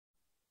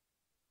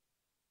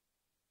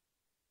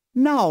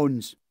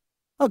Nouns.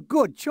 A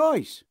good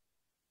choice.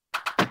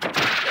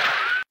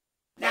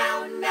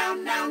 Noun,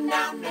 noun, noun,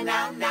 noun,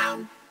 noun,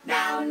 noun.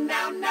 Noun,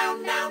 noun,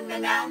 noun, noun,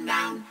 noun,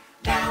 noun.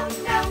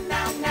 Noun, noun,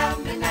 noun,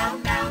 noun,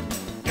 noun, noun.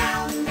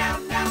 Noun,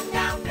 noun, noun,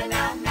 noun,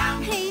 noun,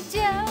 noun. Hey,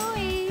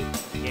 Joey.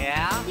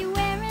 Yeah? You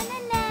wearing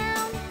a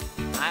noun?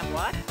 I'm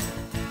what?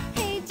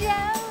 Hey,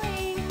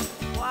 Joey.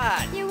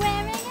 What? You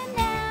wearing a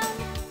noun?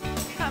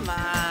 Come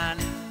on.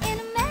 In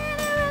a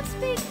manner of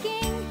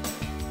speaking,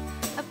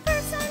 a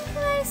person,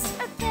 place,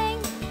 or thing,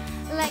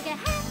 like a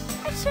hat,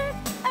 a shirt,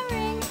 a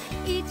ring,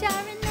 each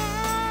are a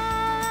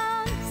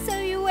noun. So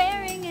you're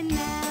wearing a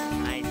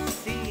noun. I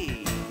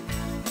see.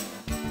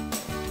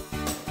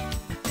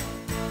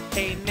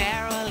 Hey,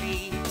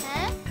 Marilee,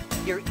 Huh?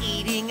 you're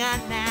eating a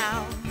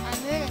noun.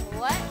 I'm reading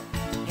what?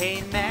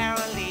 Hey,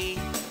 Marilee,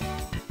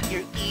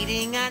 you're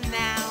eating a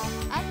noun.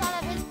 I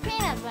thought it was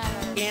peanut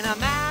butter. In a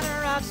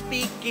manner of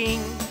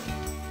speaking,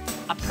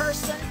 a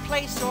person,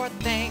 place, or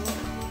thing,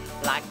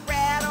 like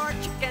bread or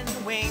chicken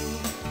wing,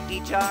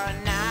 each are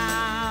a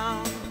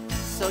noun.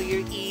 So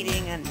you're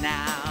eating a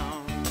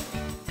noun.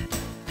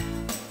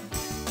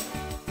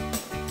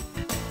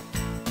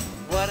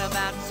 What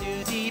about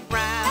Susie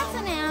Brown? That's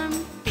a noun.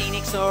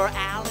 Phoenix or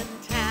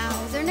Allentown?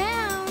 Those are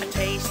nouns. A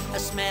taste, a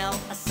smell,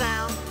 a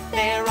sound,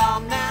 they're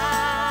all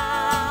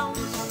nouns.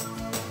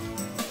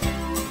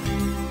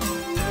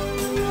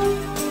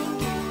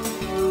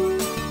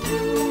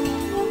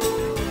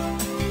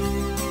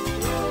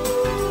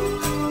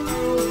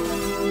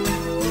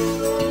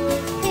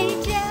 Hey,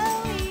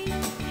 Joey.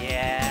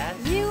 Yes?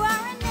 You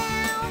are a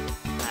noun.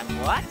 I'm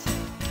what?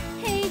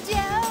 Hey,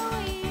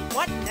 Joey.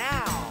 What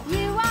now?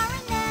 You are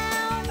a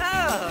noun.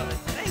 Oh,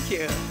 thank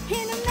you.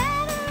 In a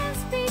manner of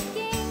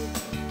speaking,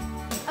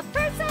 a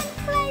person,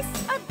 place,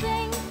 or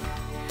thing,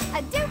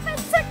 a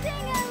doofus or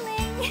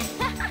ding-a-ling,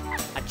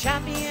 A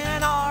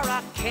champion or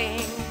a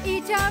king,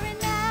 each are a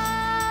noun.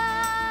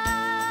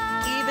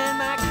 even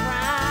my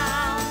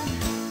crown.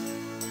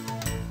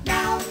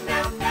 Noun,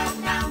 noun,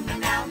 noun, noun,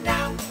 noun,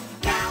 noun.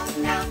 Noun,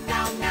 noun,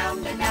 noun,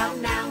 noun,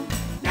 noun, noun.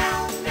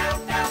 Noun, noun,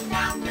 noun,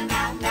 noun,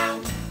 noun,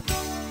 noun.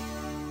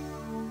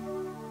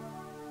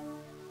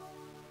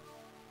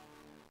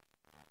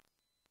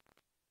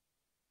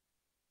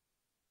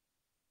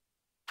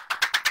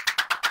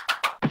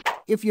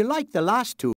 If you like the last two,